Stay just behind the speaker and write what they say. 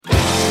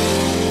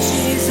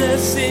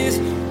Jesus is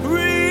real.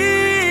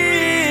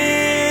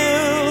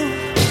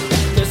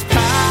 There's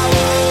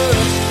power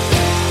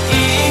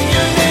in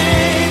your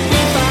name.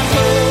 We find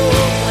hope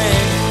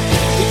when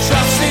we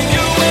trust in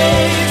your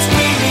ways.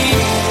 We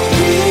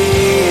believe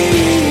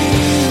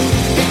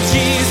that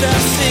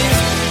Jesus is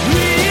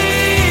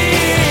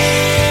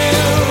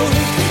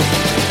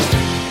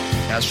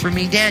real. As for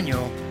me,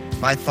 Daniel,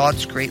 my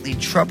thoughts greatly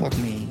troubled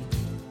me,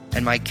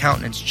 and my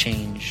countenance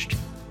changed,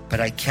 but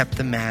I kept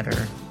the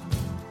matter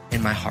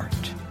in my heart.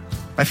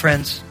 My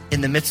friends, in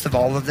the midst of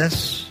all of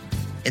this,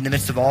 in the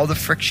midst of all the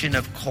friction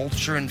of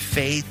culture and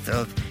faith,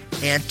 of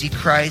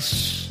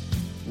antichrists,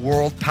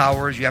 world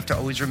powers, you have to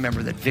always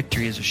remember that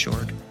victory is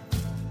assured.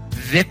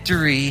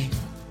 Victory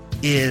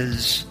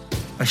is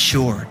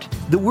assured.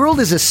 The world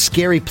is a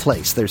scary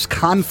place. There's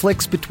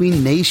conflicts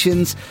between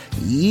nations,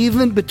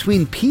 even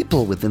between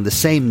people within the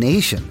same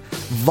nation.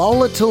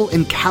 Volatile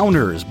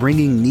encounters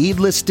bringing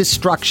needless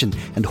destruction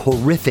and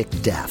horrific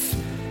death.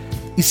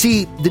 You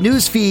see, the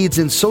news feeds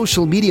and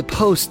social media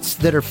posts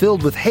that are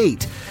filled with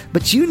hate,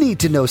 but you need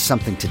to know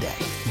something today.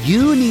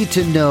 You need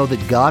to know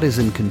that God is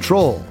in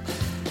control.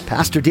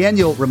 Pastor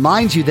Daniel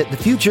reminds you that the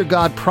future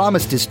God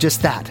promised is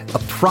just that, a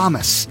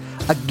promise,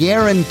 a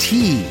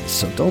guarantee.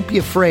 So don't be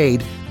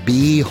afraid.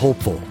 Be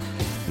hopeful.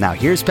 Now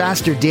here's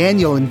Pastor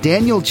Daniel in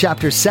Daniel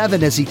chapter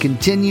 7 as he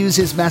continues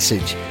his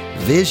message,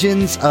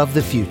 Visions of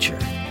the Future.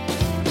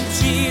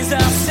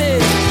 Jesus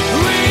is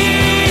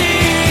real.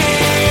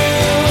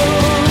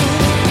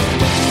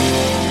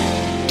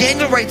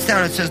 Daniel writes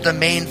down, it says, the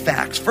main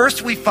facts.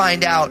 First, we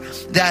find out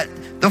that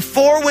the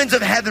four winds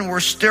of heaven were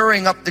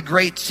stirring up the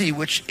great sea,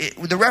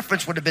 the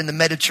reference would have been the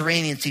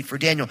Mediterranean Sea for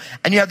Daniel.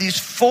 And you have these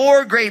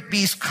four great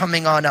beasts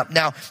coming on up.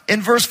 Now,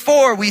 in verse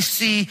 4, we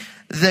see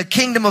the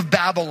kingdom of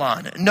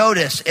Babylon.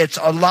 Notice, it's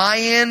a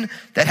lion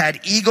that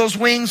had eagle's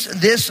wings.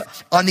 This,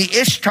 on the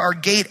Ishtar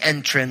gate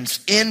entrance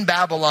in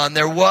Babylon,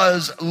 there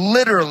was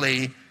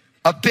literally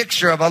a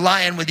picture of a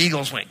lion with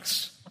eagle's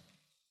wings.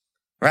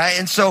 Right?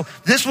 And so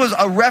this was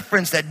a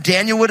reference that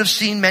Daniel would have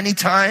seen many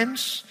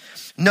times.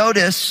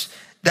 Notice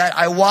that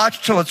I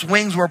watched till its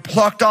wings were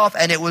plucked off,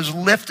 and it was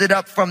lifted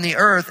up from the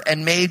earth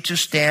and made to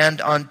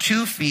stand on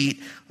 2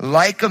 feet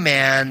like a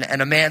man,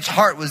 and a man's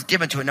heart was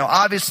given to it. Now,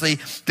 obviously,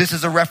 this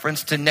is a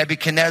reference to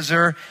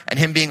Nebuchadnezzar and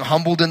him being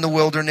humbled in the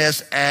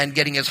wilderness and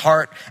getting his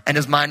heart and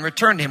his mind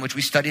returned to him, which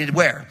we studied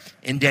where?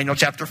 In Daniel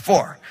chapter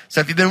 4. So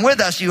if you've been with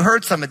us, you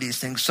heard some of these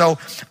things. So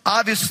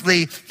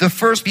obviously, the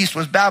first beast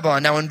was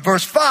Babylon. Now, in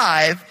verse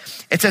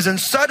 5, it says, and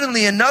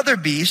suddenly another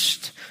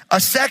beast,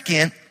 a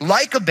second,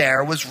 like a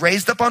bear, was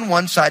raised up on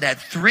one side, had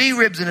 3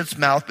 ribs in its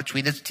mouth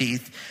between its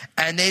teeth.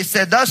 And they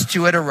said thus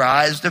to it,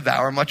 arise,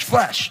 devour much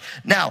flesh.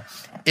 Now,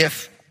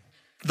 if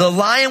the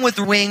lion with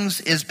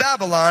wings is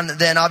Babylon,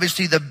 then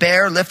obviously the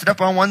bear lifted up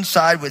on one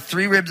side with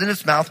 3 ribs in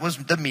its mouth was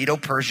the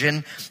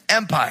Medo-Persian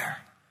Empire.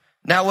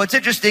 Now, what's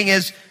interesting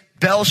is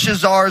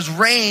Belshazzar's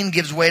reign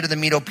gives way to the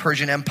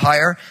Medo-Persian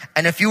Empire.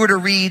 And if you were to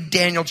read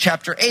Daniel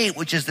chapter 8,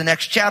 which is the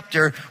next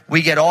chapter,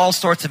 we get all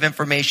sorts of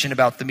information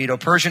about the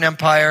Medo-Persian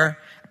Empire,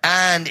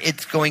 and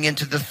it's going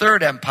into the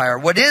third empire.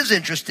 What is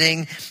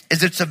interesting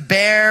is it's a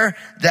bear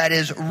that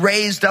is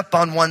raised up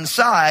on one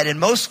side, and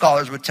most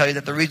scholars would tell you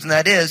that the reason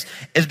that is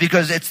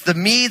because it's the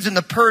Medes and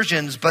the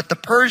Persians, but the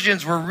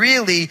Persians were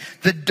really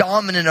the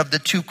dominant of the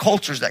 2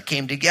 cultures that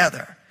came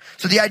together.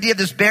 So the idea of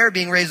this bear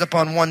being raised up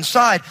on one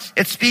side,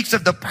 it speaks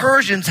of the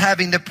Persians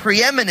having the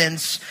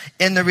preeminence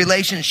in the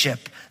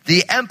relationship.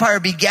 The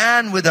empire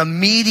began with a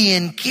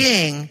Median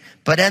king,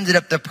 but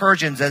the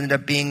Persians ended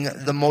up being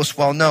the most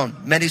well-known.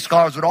 Many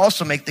scholars would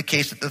also make the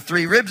case that the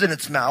 3 ribs in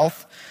its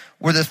mouth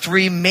were the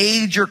 3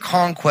 major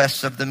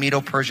conquests of the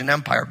Medo-Persian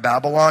Empire.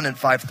 Babylon in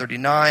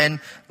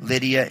 539,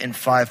 Lydia in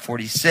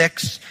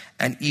 546,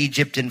 and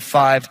Egypt in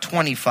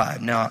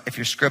 525. Now, if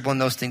you're scribbling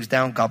those things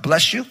down, God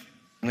bless you.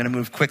 I'm going to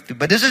move quickly.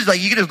 But this is like,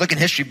 you can just look in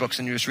history books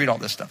and you just read all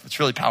this stuff. It's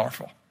really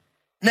powerful.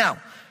 Now,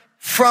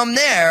 from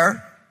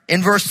there,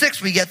 in verse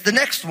 6, we get the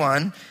next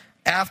one.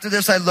 After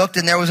this I looked,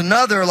 and there was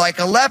another like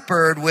a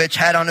leopard, which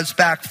had on its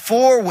back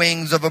 4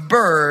 wings of a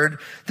bird.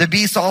 The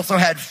beast also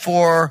had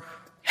 4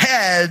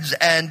 heads,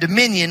 and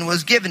dominion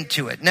was given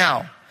to it.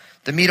 Now,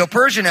 the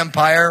Medo-Persian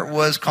Empire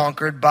was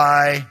conquered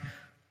by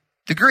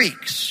the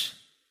Greeks.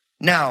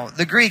 Now,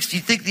 the Greeks, you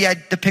think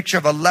the picture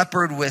of a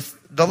leopard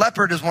the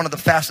leopard is one of the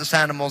fastest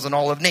animals in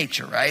all of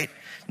nature, right?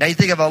 Now you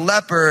think of a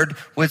leopard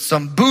with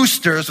some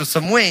boosters, with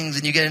some wings,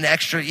 and you get an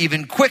extra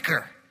even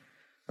quicker.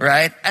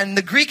 Right? And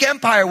the Greek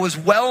Empire was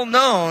well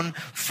known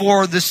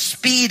for the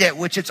speed at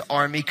which its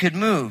army could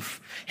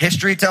move.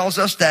 History tells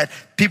us that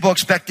people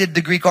expected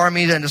the Greek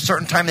army at a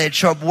certain time they'd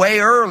show up way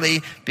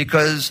early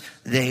because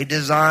they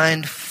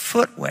designed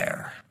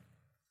footwear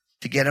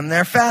to get them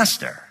there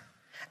faster.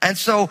 And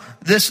so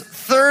this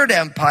third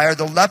empire,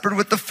 the leopard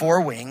with the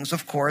 4 wings,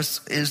 of course,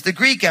 is the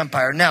Greek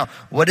Empire. Now,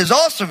 what is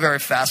also very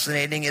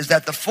fascinating is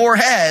that the 4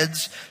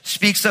 heads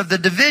speaks of the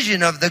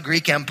division of the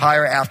Greek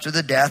Empire after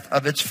the death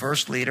of its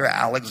first leader,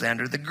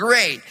 Alexander the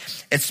Great.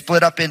 It's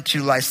split up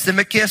into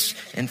Lysimachus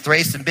in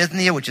Thrace and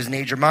Bithynia, which is in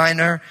Asia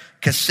Minor,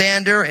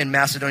 Cassander in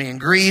Macedonia and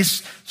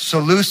Greece,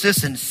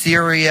 Seleucus in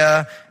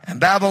Syria and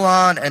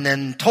Babylon, and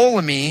then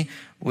Ptolemy,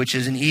 which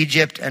is in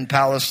Egypt and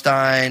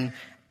Palestine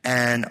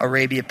and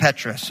Arabia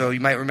Petra. So you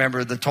might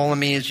remember the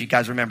Ptolemies. You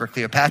guys remember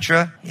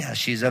Cleopatra? Yeah,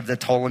 she's of the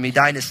Ptolemy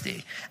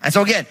dynasty. And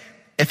so again,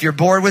 if you're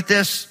bored with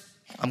this,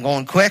 I'm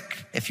going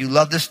quick. If you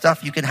love this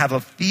stuff, you can have a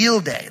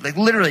field day. Like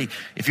literally,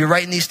 if you're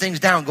writing these things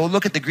down, go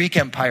look at the Greek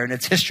Empire and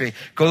its history.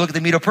 Go look at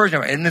the Medo-Persian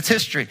Empire and its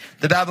history.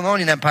 The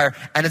Babylonian Empire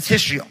and its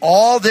history.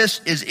 All this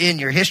is in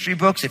your history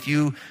books. If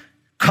you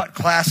cut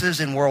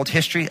classes in world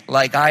history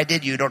like I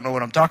did, you don't know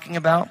what I'm talking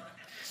about.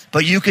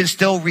 But you can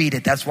still read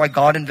it. That's why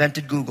God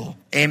invented Google.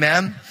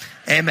 Amen?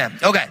 Amen.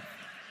 Okay.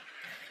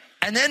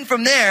 And then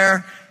from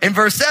there, in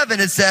verse 7,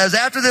 it says,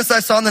 after this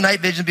I saw in the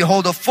night vision,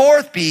 behold, a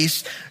fourth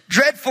beast,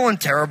 dreadful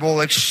and terrible,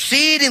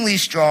 exceedingly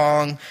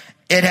strong.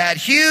 It had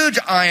huge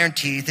iron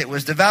teeth. It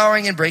was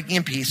devouring and breaking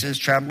in pieces,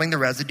 trampling the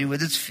residue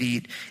with its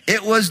feet.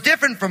 It was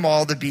different from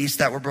all the beasts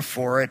that were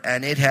before it,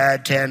 and it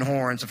had 10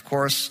 horns. Of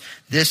course,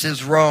 this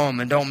is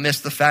Rome, and don't miss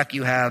the fact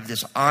you have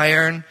this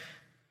iron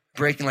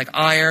breaking like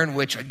iron,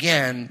 which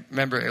again,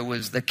 remember, it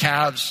was the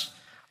calves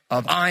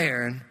of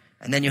iron,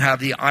 and then you have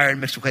the iron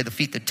mixed with clay, the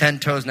feet, the 10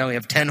 toes. Now we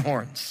have 10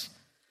 horns.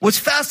 What's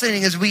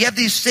fascinating is we have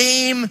these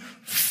same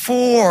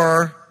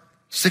 4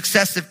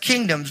 successive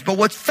kingdoms, but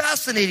what's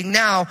fascinating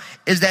now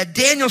is that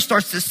Daniel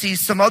starts to see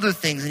some other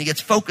things, and he gets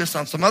focused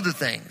on some other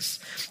things.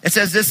 It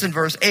says this in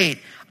verse 8,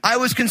 I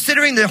was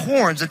considering the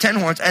horns, the 10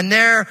 horns, and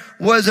there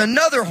was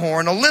another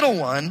horn, a little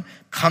one,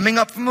 coming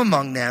up from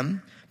among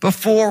them,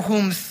 before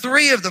whom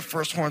 3 of the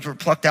first horns were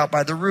plucked out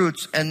by the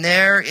roots. And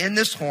there in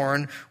this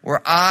horn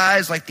were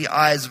eyes like the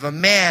eyes of a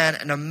man,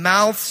 and a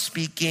mouth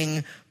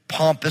speaking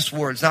pompous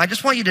words. Now I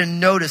just want you to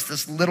notice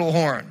this little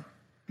horn.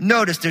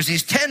 Notice there's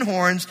these 10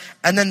 horns,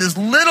 and then this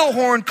little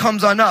horn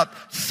comes on up.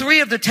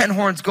 3 of the 10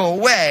 horns go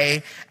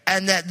away,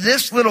 and that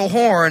this little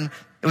horn,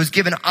 it was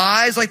given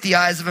eyes like the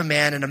eyes of a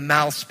man, and a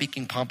mouth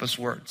speaking pompous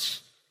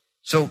words.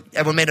 So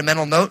everyone made a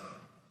mental note?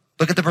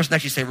 Look at the person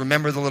next to you, say,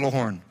 remember the little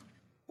horn.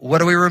 What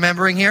are we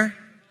remembering here?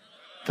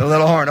 The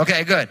little horn.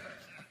 Okay, good.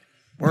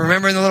 We're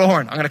remembering the little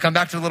horn. I'm going to come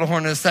back to the little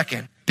horn in a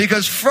second.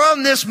 Because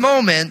from this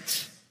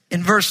moment,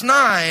 in verse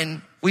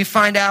 9, we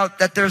find out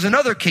that there's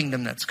another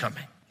kingdom that's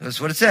coming.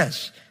 That's what it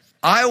says.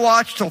 I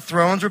watched till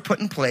thrones were put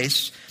in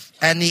place,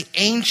 and the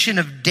Ancient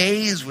of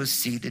Days was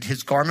seated.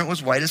 His garment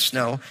was white as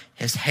snow.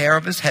 His hair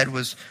of his head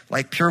was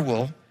like pure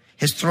wool.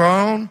 His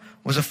throne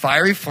was a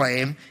fiery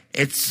flame.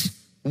 Its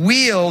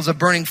wheels of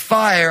burning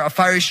fire, a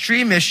fiery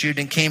stream issued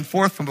and came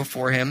forth from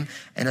before him,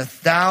 and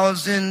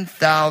 1,000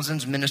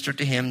 thousands ministered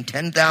to him.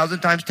 10,000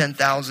 times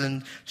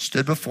 10,000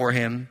 stood before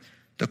him.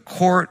 The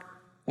court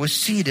was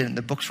seated and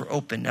the books were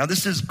open. Now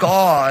this is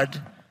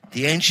God,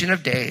 the Ancient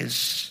of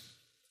Days,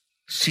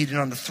 seated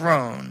on the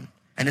throne.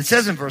 And it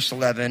says in verse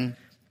 11,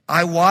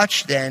 I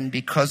watched then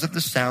because of the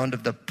sound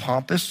of the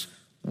pompous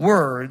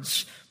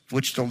words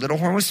which the little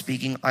horn was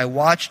speaking. I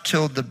watched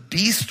till the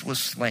beast was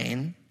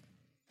slain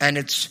and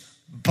its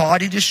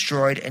body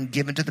destroyed and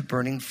given to the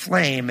burning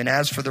flame. And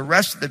as for the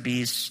rest of the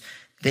beasts,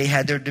 they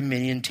had their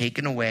dominion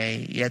taken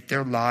away, yet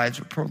their lives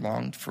were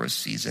prolonged for a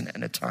season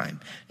and a time.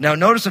 Now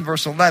notice in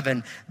verse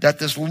 11 that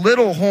this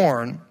little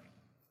horn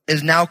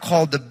is now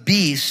called the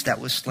beast that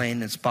was slain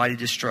and its body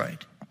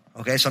destroyed.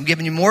 Okay, so I'm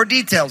giving you more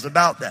details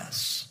about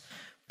this.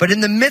 But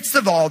in the midst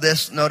of all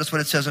this, notice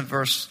what it says in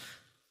verse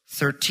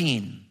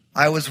 13.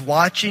 I was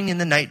watching in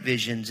the night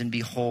visions, and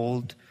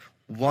behold,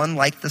 one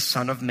like the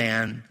Son of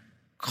Man,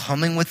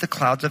 coming with the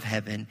clouds of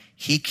heaven.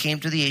 He came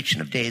to the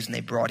Ancient of Days, and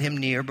they brought him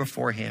near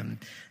before him.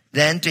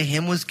 Then to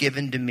him was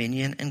given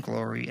dominion and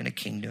glory and a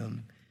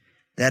kingdom,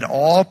 that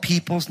all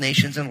peoples,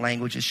 nations, and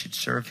languages should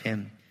serve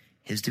him.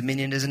 His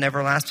dominion is an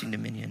everlasting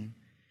dominion,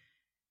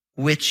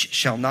 which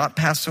shall not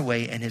pass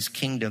away, and his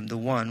kingdom, the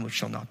one which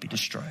shall not be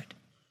destroyed.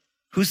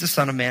 Who's the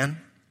Son of Man?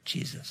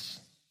 Jesus.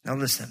 Now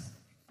listen,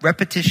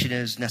 repetition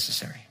is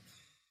necessary.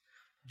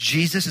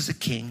 Jesus is a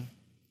king.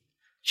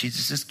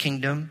 Jesus'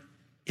 kingdom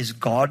is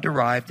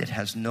God-derived. It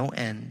has no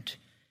end,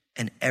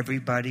 and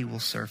everybody will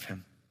serve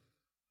him.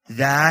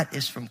 That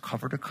is from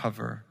cover to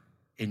cover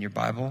in your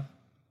Bible.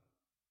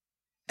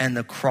 And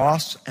the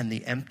cross and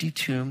the empty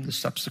tomb, the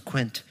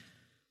subsequent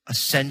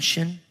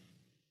ascension,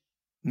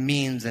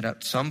 means that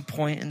at some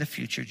point in the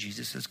future,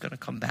 Jesus is going to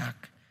come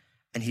back,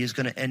 and he is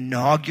going to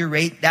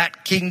inaugurate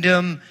that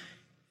kingdom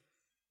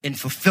in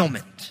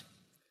fulfillment.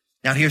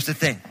 Now, here's the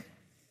thing.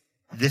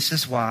 This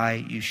is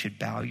why you should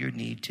bow your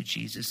knee to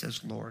Jesus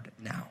as Lord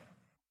now.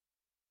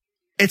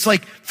 It's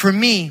like, for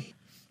me,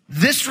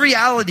 this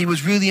reality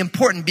was really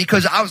important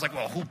because I was like,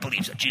 well, who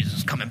believes that Jesus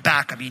is coming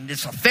back? I mean,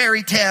 it's a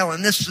fairy tale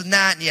and this and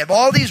that, and you have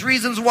all these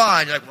reasons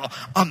why. And you're like, well,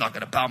 I'm not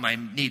going to bow my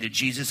knee to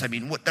Jesus. I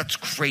mean, what? That's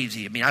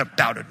crazy. I mean, I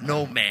bow to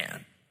no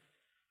man.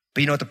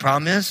 But you know what the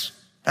problem is?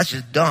 That's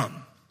just dumb.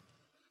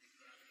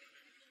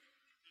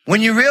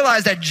 When you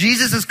realize that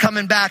Jesus is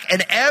coming back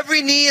and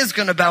every knee is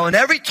going to bow and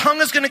every tongue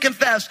is going to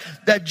confess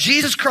that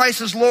Jesus Christ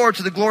is Lord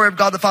to the glory of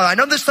God the Father. I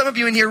know there's some of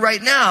you in here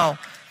right now,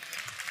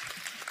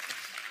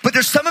 but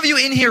there's some of you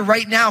in here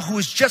right now who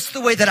is just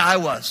the way that I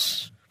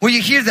was. Well,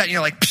 you hear that and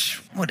you're like,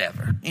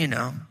 whatever,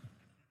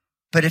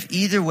 But if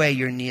either way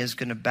your knee is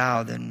going to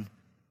bow, then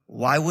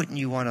why wouldn't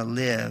you want to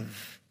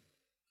live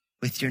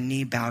with your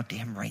knee bowed to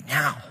him right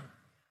now?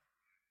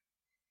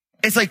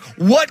 It's like,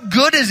 what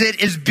good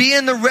is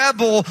being the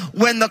rebel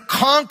when the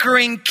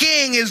conquering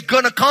king is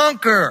going to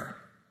conquer?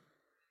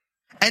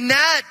 And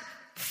that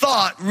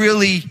thought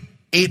really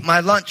ate my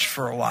lunch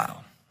for a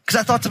while. Because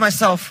I thought to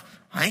myself,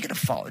 I ain't going to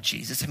follow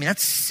Jesus.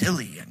 That's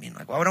silly.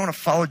 Why would I want to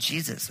follow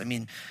Jesus? I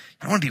don't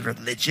want to be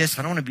religious.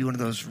 I don't want to be one of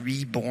those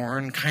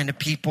reborn kind of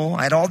people.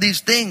 I had all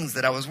these things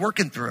that I was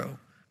working through.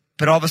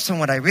 But all of a sudden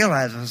what I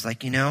realized, I was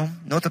like, know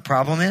what the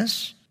problem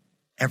is?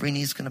 Every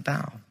knee's going to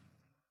bow.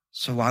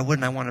 So why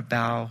wouldn't I want to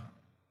bow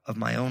of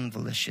my own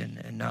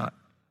volition and not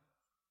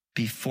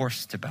be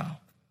forced to bow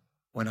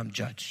when I'm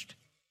judged?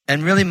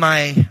 And really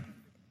my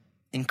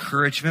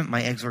encouragement,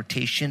 my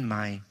exhortation,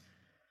 my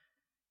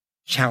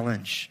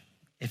challenge,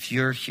 if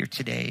you're here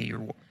today,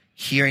 you're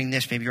hearing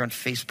this, maybe you're on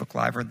Facebook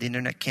Live or the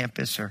internet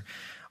campus, or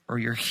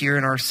you're here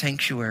in our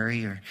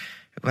sanctuary, or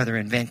whether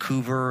in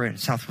Vancouver or in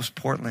Southwest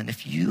Portland,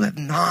 if you have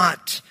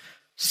not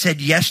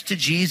said yes to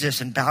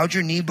Jesus and bowed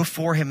your knee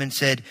before him and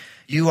said,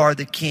 you are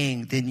the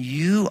king, then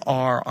you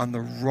are on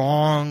the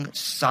wrong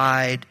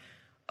side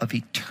of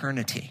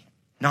eternity,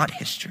 not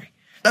history.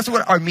 That's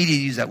what our media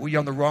use that. You're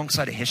on the wrong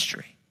side of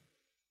history.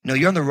 No,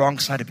 you're on the wrong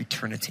side of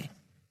eternity.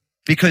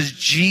 Because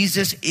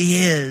Jesus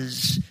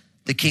is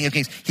the King of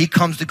Kings. He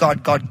comes to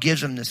God. God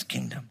gives him this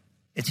kingdom.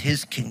 It's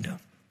his kingdom.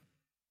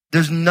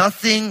 There's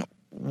nothing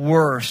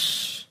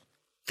worse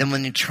than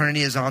when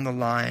eternity is on the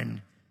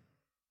line,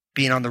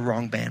 being on the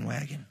wrong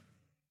bandwagon.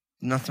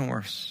 Nothing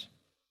worse.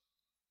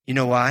 You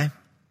know why?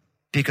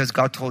 Because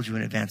God told you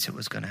in advance it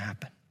was going to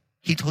happen.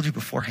 He told you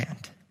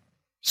beforehand.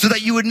 So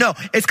that you would know.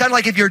 It's kind of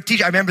like if you're a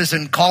teacher. I remember this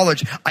in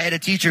college. I had a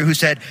teacher who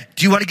said,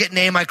 do you want to get an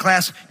A in my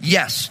class?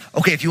 Yes.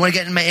 Okay, if you want to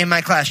get an A in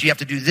my class, you have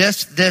to do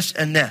this, this,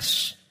 and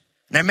this.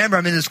 And I remember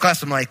I'm in this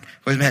class. I'm like,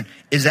 man,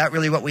 is that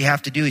really what we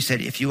have to do? He said,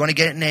 if you want to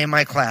get an A in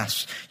my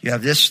class, you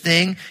have this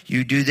thing,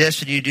 you do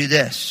this, and you do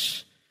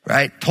this.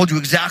 Right? Told you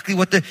exactly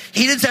what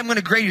he didn't say, I'm going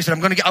to grade you. He said,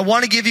 I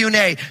want to give you an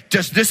A.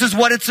 Just, this is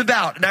what it's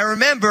about. And I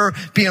remember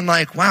being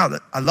like, wow,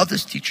 I love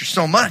this teacher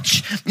so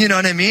much. You know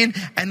what I mean?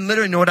 And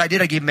literally, you know what I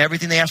did? I gave them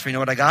everything they asked for. You know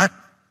what I got?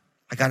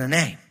 I got an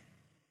A.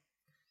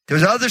 There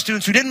was other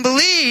students who didn't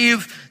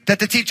believe that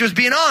the teacher was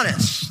being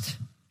honest.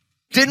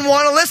 Didn't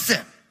want to listen.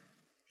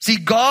 See,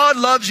 God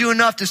loves you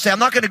enough to say, I'm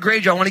not going to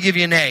grade you. I want to give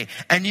you an A.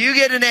 And you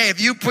get an A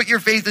if you put your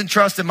faith and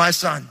trust in my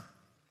son.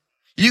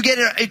 You get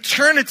an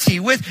eternity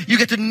you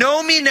get to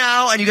know me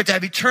now and you get to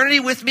have eternity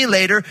with me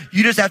later.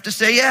 You just have to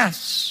say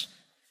yes.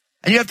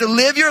 And you have to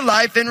live your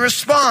life in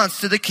response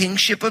to the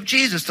kingship of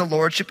Jesus, the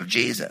lordship of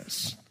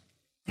Jesus.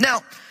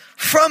 Now,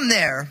 from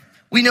there,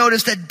 we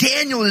notice that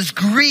Daniel is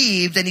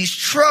grieved and he's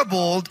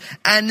troubled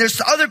and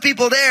there's other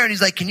people there and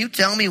he's like, can you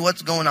tell me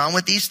what's going on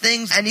with these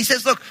things? And he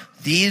says, look,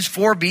 these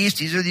four beasts,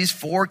 these are these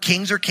four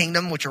kings or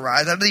kingdom which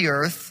arise out of the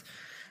earth.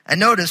 And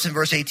notice in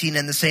verse 18,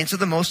 and the saints of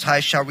the Most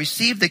High shall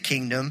receive the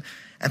kingdom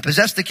and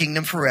possess the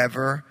kingdom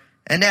forever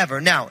and ever.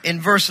 Now,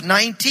 in verse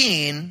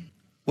 19,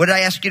 what did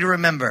I ask you to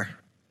remember?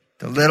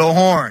 The little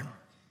horn.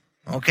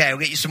 Okay, I'll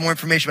get you some more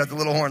information about the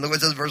little horn. Look what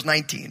it says in verse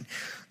 19.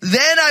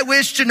 Then I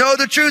wished to know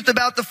the truth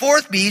about the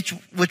fourth beast,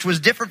 which was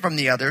different from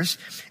the others,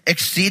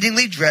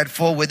 exceedingly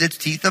dreadful, with its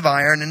teeth of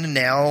iron and the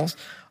nails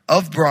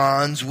of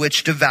bronze,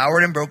 which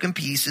devoured and broke in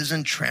pieces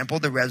and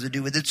trampled the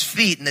residue with its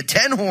feet. And the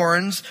 10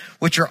 horns,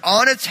 which are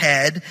on its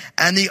head,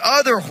 and the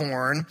other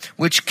horn,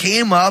 which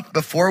came up,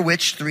 before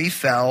which 3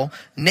 fell,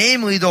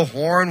 namely the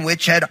horn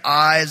which had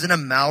eyes and a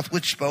mouth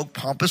which spoke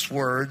pompous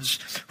words,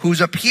 whose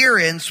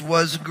appearance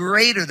was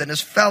greater than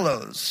his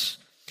fellows.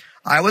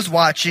 I was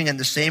watching, and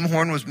the same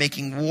horn was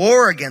making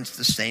war against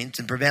the saints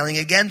and prevailing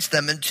against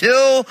them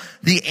until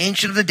the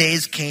Ancient of the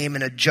Days came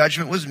and a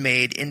judgment was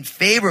made in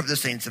favor of the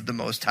saints of the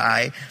Most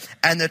High.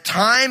 And the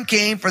time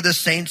came for the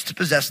saints to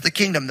possess the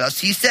kingdom.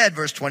 Thus he said,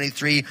 verse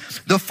 23,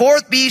 the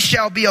fourth beast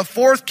shall be a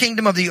fourth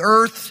kingdom of the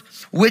earth,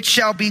 which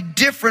shall be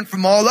different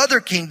from all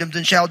other kingdoms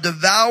and shall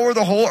devour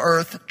the whole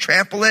earth,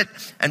 trample it,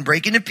 and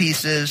break it into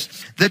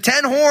pieces. The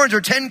 10 horns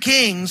are 10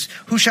 kings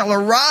who shall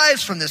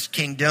arise from this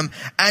kingdom,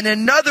 and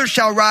another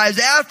shall rise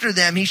after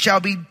them. He shall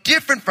be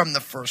different from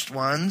the first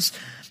ones,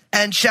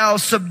 and shall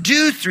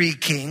subdue 3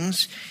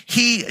 kings.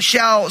 He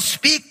shall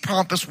speak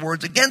pompous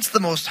words against the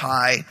Most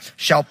High,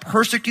 shall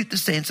persecute the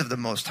saints of the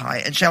Most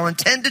High, and shall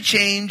intend to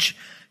change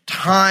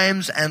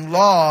times and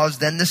laws.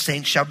 Then the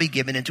saints shall be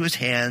given into his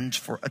hands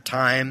for a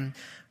time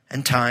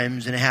and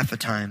times and a half a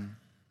time.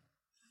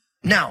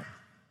 Now,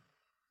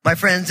 my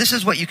friends, this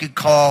is what you could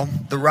call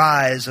the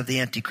rise of the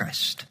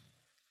Antichrist.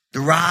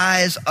 The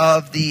rise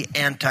of the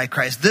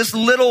Antichrist. This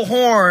little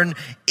horn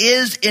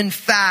is in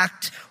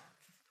fact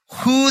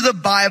who the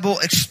Bible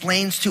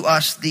explains to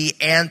us the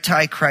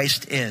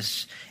Antichrist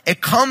is. It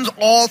comes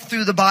all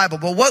through the Bible.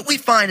 But what we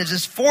find is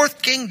this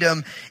fourth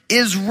kingdom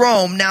is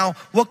Rome. Now,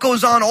 what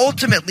goes on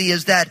ultimately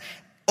is that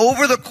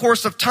over the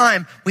course of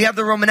time, we have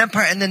the Roman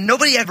Empire, and then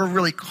nobody ever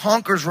really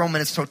conquers Rome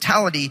in its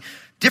totality.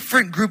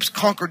 different groups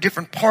conquer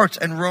different parts,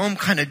 and Rome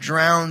kind of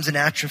drowns in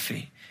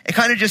atrophy. It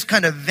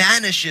kind of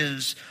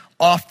vanishes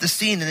off the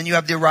scene. And then you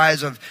have the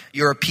rise of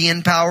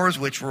European powers,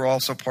 which were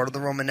also part of the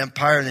Roman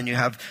Empire. And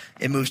then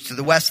it moves to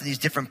the west in these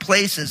different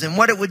places. And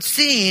what it would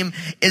seem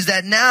is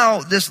that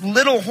now this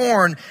little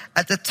horn,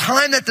 at the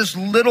time that this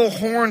little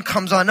horn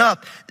comes on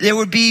up, there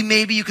would be,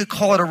 maybe you could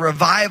call it a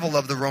revival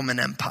of the Roman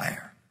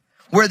Empire,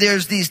 where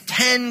there's these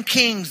 10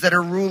 kings that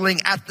are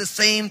ruling at the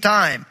same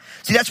time.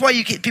 See, that's why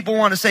people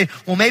want to say,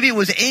 well, maybe it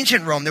was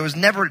ancient Rome. There was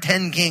never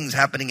 10 kings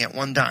happening at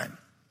one time.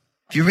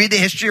 If you read the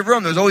history of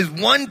Rome, there was always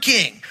one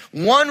king,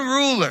 one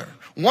ruler,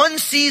 one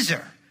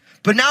Caesar.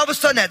 But now all of a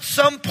sudden, at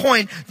some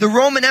point, the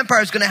Roman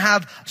Empire is going to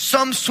have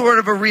some sort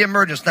of a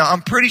reemergence. Now,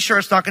 I'm pretty sure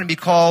it's not going to be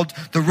called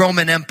the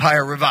Roman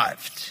Empire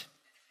revived.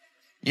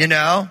 You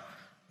know?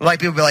 Like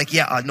people be like,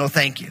 yeah, no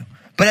thank you.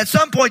 But at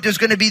some point, there's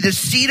going to be this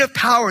seed of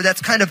power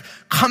that's kind of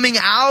coming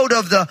out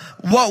of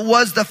what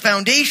was the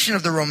foundation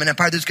of the Roman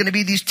Empire. There's going to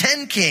be these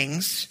 10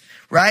 kings,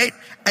 right?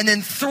 And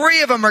then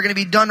 3 of them are going to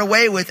be done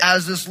away with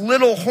as this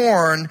little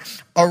horn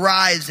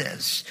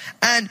arises.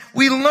 And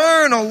we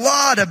learn a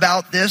lot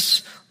about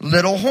this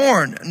little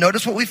horn.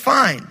 Notice what we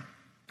find.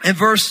 In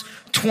verse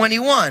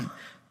 21,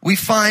 we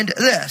find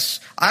this.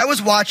 I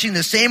was watching,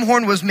 the same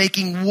horn was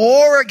making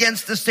war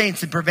against the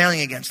saints and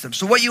prevailing against them.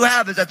 So what you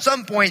have is at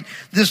some point,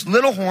 this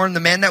little horn, the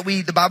man that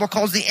the Bible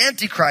calls the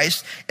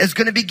Antichrist, is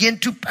going to begin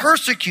to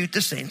persecute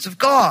the saints of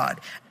God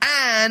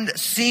and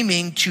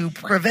seeming to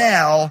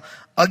prevail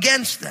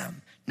against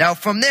them. Now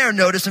from there,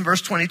 notice in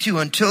verse 22,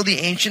 until the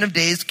Ancient of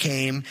Days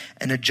came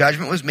and a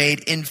judgment was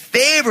made in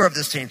favor of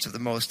the saints of the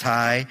Most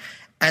High,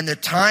 and the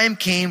time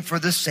came for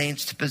the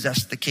saints to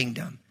possess the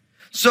kingdom.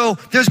 So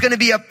there's going to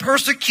be a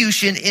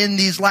persecution in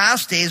these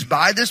last days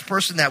by this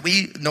person that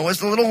we know as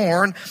the little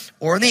horn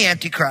or the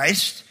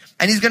Antichrist.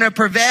 And he's going to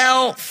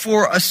prevail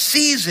for a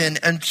season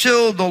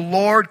until the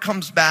Lord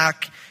comes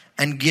back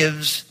and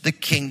gives the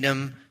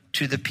kingdom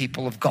to the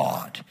people of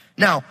God.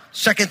 Now,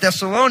 2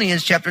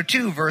 Thessalonians chapter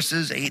 2,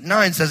 verses 8 and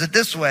 9 says it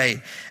this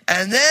way.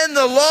 And then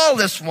the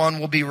lawless one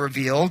will be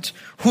revealed,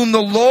 whom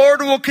the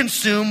Lord will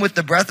consume with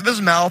the breath of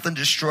his mouth and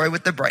destroy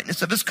with the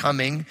brightness of his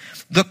coming.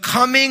 The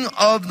coming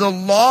of the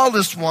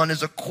lawless one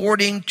is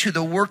according to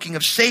the working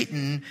of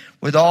Satan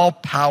with all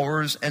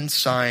powers and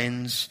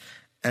signs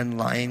and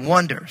lying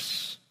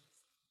wonders.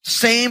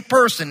 Same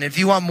person. If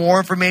you want more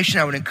information,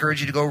 I would encourage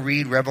you to go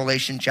read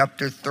Revelation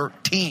chapter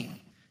 13.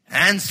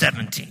 And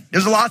 17.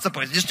 There's lots of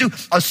places. Just do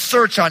a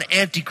search on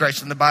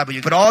Antichrist in the Bible.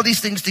 You put all these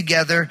things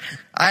together.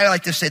 I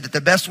like to say that the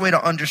best way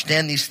to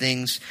understand these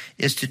things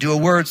is to do a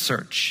word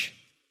search.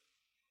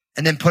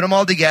 And then put them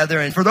all together.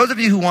 And for those of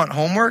you who want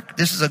homework,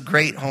 this is a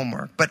great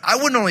homework. But I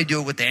wouldn't only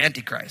do it with the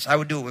Antichrist. I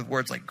would do it with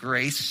words like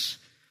grace,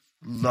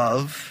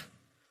 love,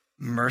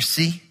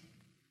 mercy,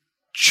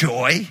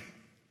 joy,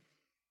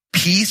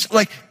 peace.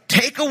 Like,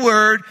 take a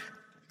word.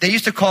 They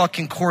used to call it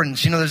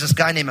concordance. You know, there's this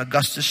guy named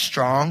Augustus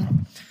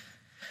Strong.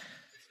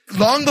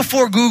 Long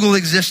before Google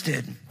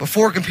existed,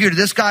 before computer,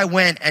 this guy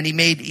went and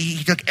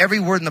he took every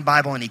word in the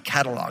Bible and he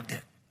cataloged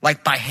it,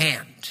 like by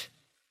hand.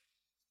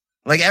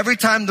 Like every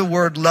time the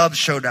word love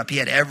showed up, he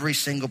had every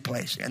single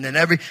place. And then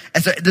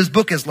this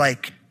book is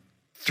like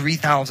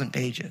 3,000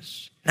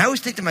 pages. And I always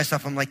think to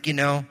myself, I'm like,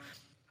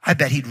 I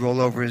bet he'd roll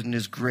over in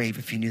his grave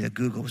if he knew that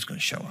Google was going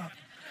to show up,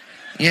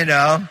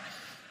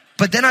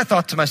 But then I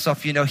thought to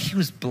myself, he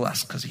was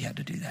blessed because he had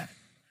to do that.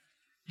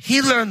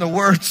 He learned the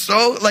word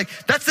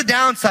that's the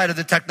downside of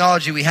the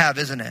technology we have,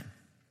 isn't it?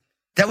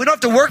 That we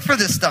don't have to work for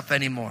this stuff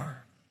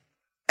anymore.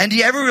 And do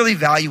you ever really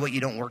value what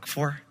you don't work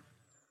for?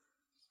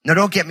 No,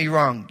 don't get me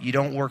wrong. You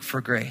don't work for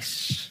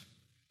grace.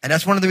 And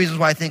that's one of the reasons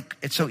why I think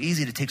it's so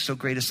easy to take so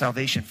great a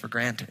salvation for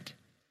granted.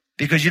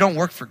 Because you don't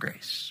work for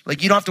grace.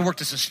 Like you don't have to work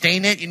to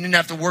sustain it. You didn't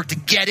have to work to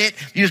get it.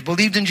 You just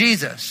believed in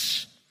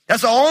Jesus.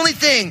 That's the only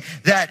thing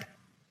that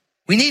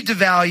we need to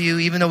value,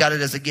 even though we got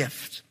it as a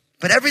gift.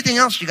 But everything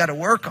else you got to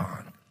work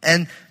on.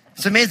 And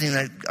it's amazing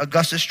that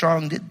Augustus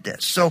Strong did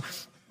this. So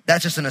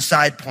that's just an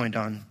aside point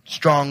on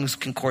Strong's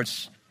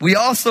Concordance. We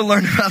also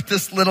learn about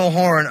this little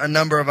horn a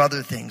number of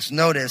other things.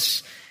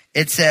 Notice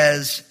it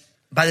says,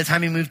 by the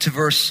time you move to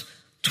verse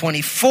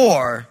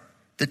 24,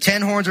 the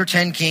 10 horns are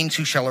 10 kings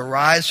who shall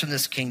arise from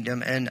this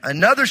kingdom, and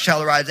another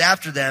shall arise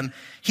after them.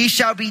 He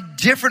shall be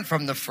different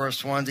from the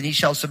first ones, and he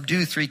shall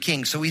subdue 3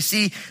 kings. So we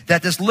see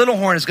that this little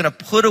horn is going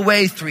to put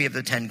away 3 of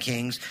the 10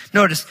 kings.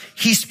 Notice,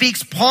 he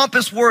speaks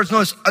pompous words.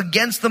 Notice,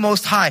 against the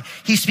Most High.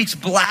 He speaks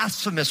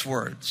blasphemous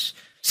words.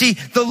 See,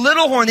 the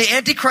little horn, the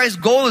Antichrist's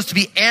goal is to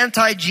be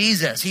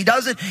anti-Jesus.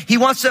 He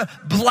wants to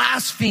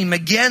blaspheme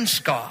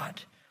against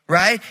God,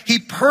 right? He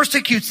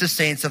persecutes the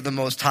saints of the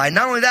Most High.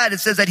 Not only that, it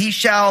says that he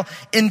shall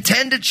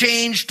intend to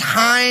change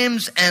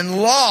times and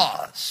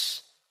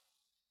laws.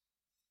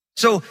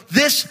 So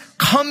this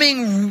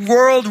coming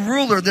world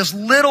ruler, this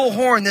little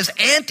horn, this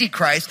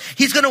Antichrist,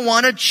 he's going to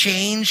want to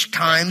change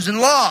times and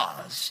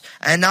laws.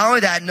 And not only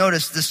that,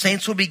 notice the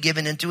saints will be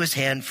given into his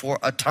hand for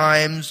a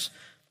time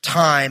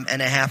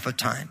and a half of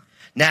time.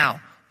 Now,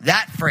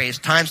 That phrase,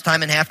 times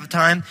time and half of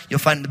time, you'll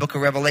find in the book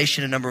of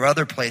Revelation and a number of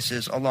other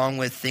places, along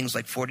with things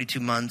like 42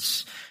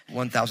 months,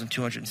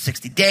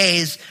 1,260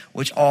 days,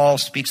 which all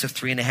speaks of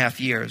 3.5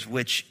 years,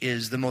 which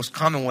is the most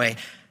common way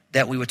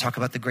that we would talk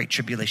about the Great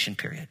Tribulation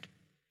period.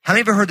 How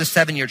many of you ever heard the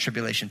 7-year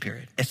tribulation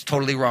period? It's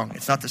totally wrong.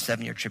 It's not the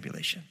 7-year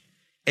tribulation.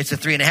 It's a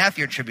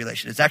 3.5-year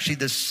tribulation. It's actually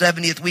the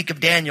 70th week of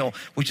Daniel,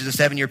 which is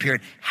a 7-year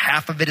period.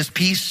 Half of it is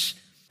peace.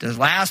 The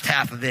last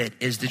half of it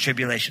is the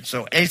tribulation.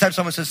 So anytime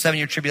someone says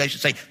 7-year tribulation,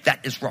 say,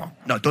 that is wrong.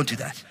 No, don't do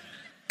that.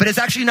 But it's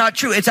actually not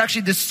true. It's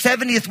actually the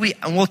 70th week.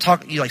 And we'll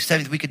talk,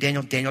 70th week of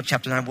Daniel, Daniel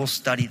chapter 9. We'll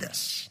study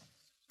this.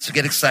 So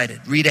get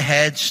excited. Read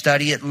ahead,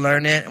 study it,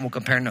 learn it, and we'll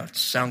compare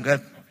notes. Sound good?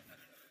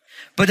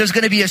 But there's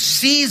going to be a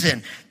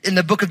season in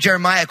the book of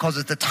Jeremiah, calls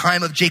it the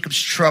time of Jacob's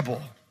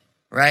trouble,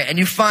 right? And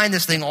you find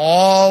this thing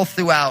all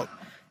throughout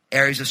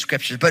areas of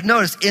scriptures. But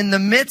notice, in the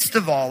midst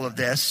of all of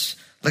this,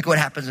 look what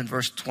happens in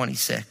verse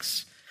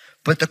 26.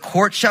 But the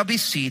court shall be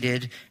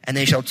seated, and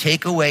they shall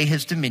take away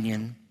his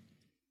dominion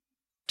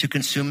to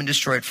consume and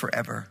destroy it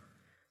forever.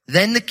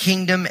 Then the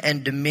kingdom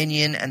and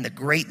dominion and the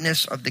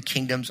greatness of the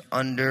kingdoms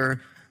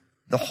under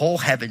the whole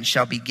heaven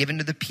shall be given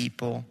to the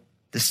people,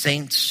 the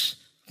saints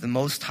of the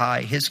Most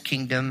High. His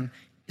kingdom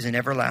is an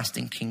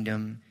everlasting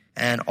kingdom,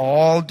 and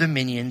all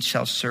dominions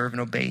shall serve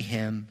and obey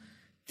him.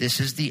 This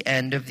is the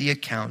end of the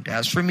account.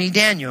 As for me,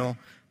 Daniel,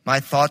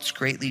 my thoughts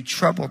greatly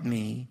troubled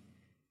me,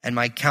 and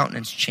my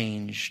countenance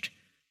changed.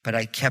 But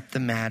I kept the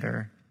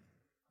matter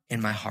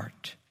in my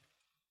heart.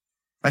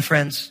 My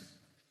friends,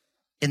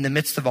 in the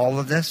midst of all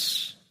of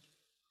this,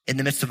 in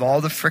the midst of all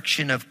the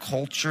friction of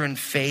culture and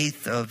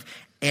faith, of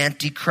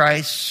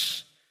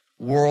antichrists,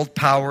 world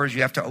powers,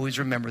 you have to always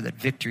remember that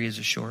victory is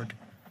assured.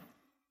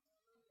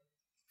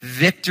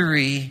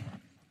 Victory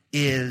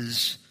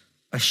is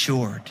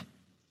assured.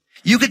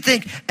 You could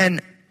think,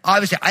 and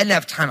obviously, I didn't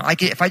have time.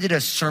 If I did a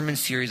sermon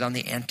series on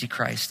the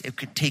Antichrist, it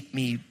could take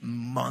me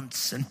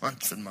months and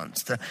months and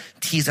months to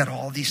tease out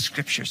all these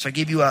scriptures. So I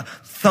gave you a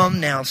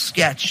thumbnail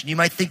sketch. And you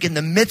might think, in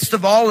the midst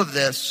of all of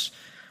this,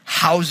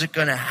 how's it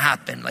going to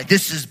happen? Like,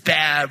 this is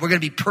bad. We're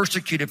going to be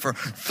persecuted for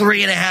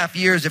 3.5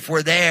 years if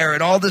we're there,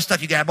 and all this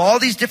stuff. You can have all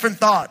these different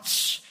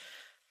thoughts.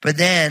 But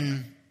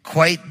then,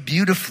 quite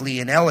beautifully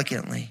and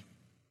elegantly,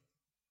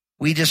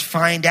 we just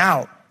find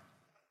out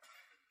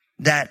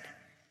that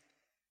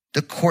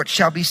the court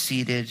shall be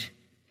seated,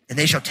 and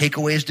they shall take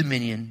away his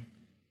dominion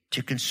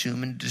to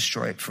consume and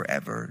destroy it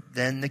forever.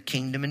 Then the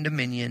kingdom and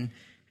dominion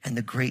and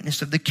the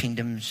greatness of the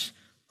kingdoms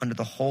under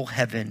the whole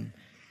heaven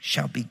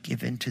shall be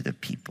given to the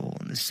people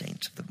and the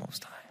saints of the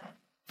Most High.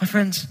 My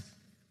friends,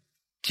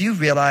 do you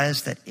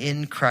realize that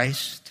in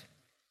Christ,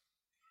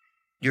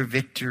 your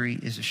victory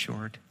is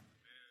assured?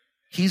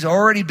 He's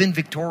already been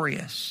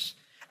victorious.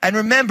 And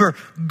remember,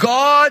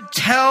 God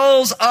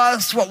tells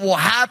us what will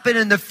happen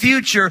in the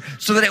future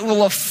so that it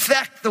will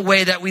affect the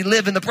way that we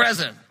live in the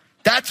present.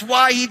 That's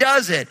why he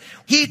does it.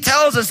 He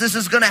tells us this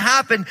is going to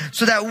happen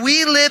so that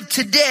we live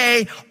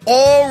today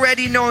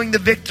already knowing the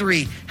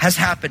victory has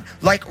happened.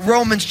 Like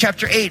Romans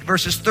chapter 8,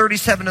 verses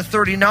 37 to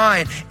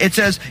 39. It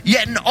says,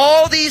 yet in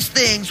all these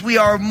things we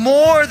are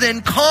more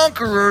than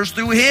conquerors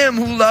through him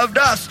who loved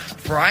us.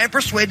 For I am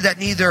persuaded that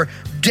neither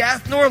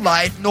death nor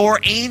life, nor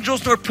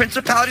angels, nor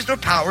principalities, nor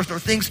powers, nor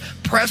things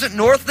present,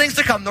 nor things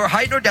to come, nor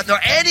height, nor depth, nor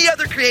any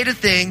other created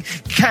thing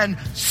can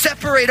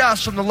separate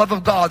us from the love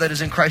of God that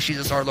is in Christ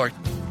Jesus our Lord.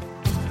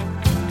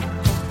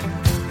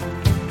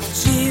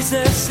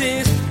 Jesus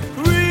is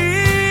real.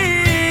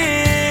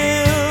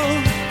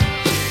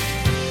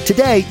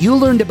 Today, you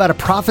learned about a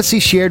prophecy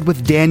shared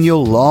with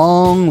Daniel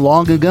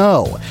long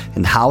ago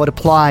and how it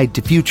applied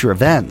to future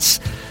events.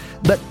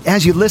 But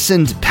as you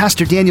listened,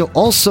 Pastor Daniel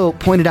also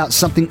pointed out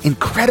something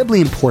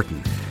incredibly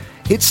important.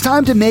 It's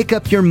time to make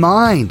up your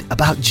mind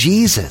about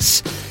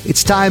Jesus.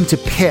 It's time to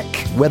pick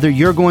whether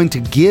you're going to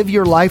give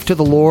your life to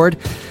the Lord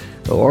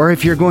or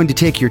if you're going to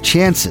take your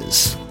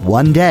chances.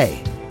 One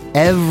day,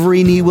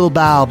 every knee will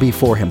bow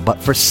before him,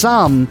 but for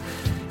some,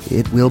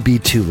 it will be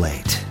too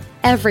late.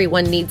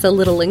 Everyone needs a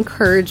little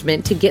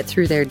encouragement to get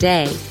through their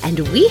day, and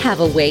we have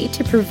a way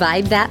to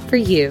provide that for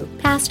you.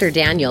 Pastor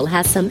Daniel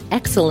has some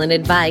excellent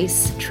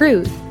advice,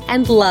 truth,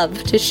 and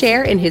love to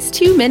share in his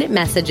 2-minute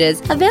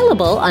messages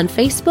available on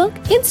Facebook,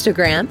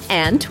 Instagram,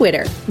 and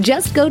Twitter.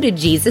 Just go to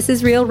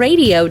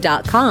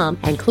JesusIsRealRadio.com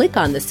and click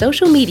on the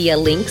social media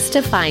links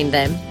to find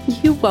them.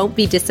 You won't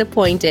be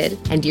disappointed,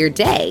 and your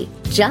day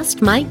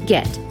just might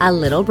get a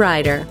little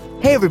brighter.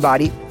 Hey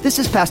everybody, this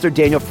is Pastor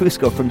Daniel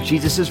Fusco from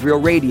Jesus is Real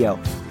Radio.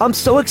 I'm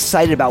so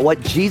excited about what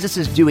Jesus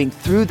is doing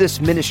through this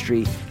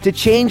ministry to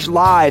change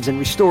lives and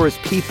restore his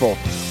people.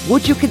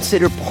 Would you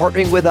consider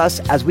partnering with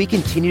us as we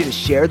continue to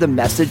share the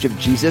message of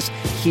Jesus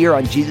here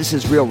on Jesus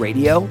is Real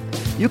Radio?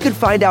 You can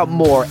find out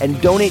more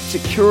and donate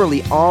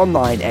securely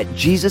online at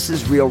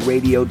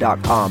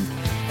JesusIsRealRadio.com.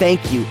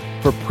 Thank you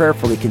for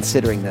prayerfully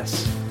considering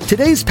this.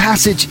 Today's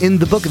passage in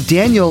the book of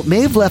Daniel may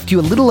have left you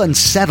a little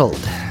unsettled,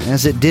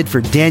 as it did for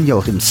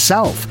Daniel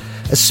himself,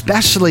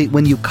 especially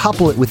when you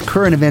couple it with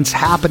current events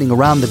happening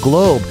around the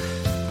globe.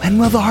 When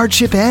will the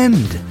hardship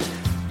end?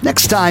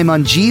 Next time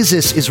on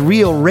Jesus is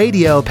Real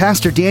Radio,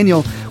 Pastor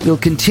Daniel will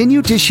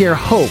continue to share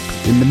hope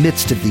in the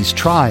midst of these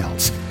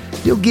trials.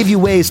 He'll give you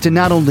ways to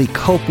not only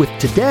cope with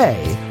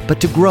today, but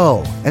to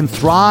grow and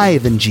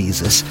thrive in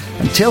Jesus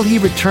until He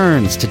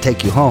returns to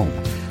take you home.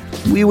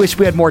 We wish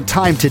we had more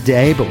time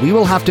today, but we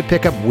will have to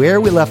pick up where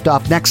we left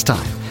off next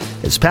time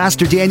as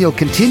Pastor Daniel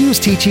continues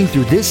teaching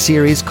through this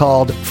series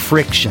called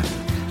Friction.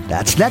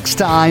 That's next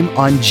time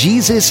on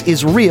Jesus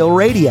is Real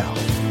Radio.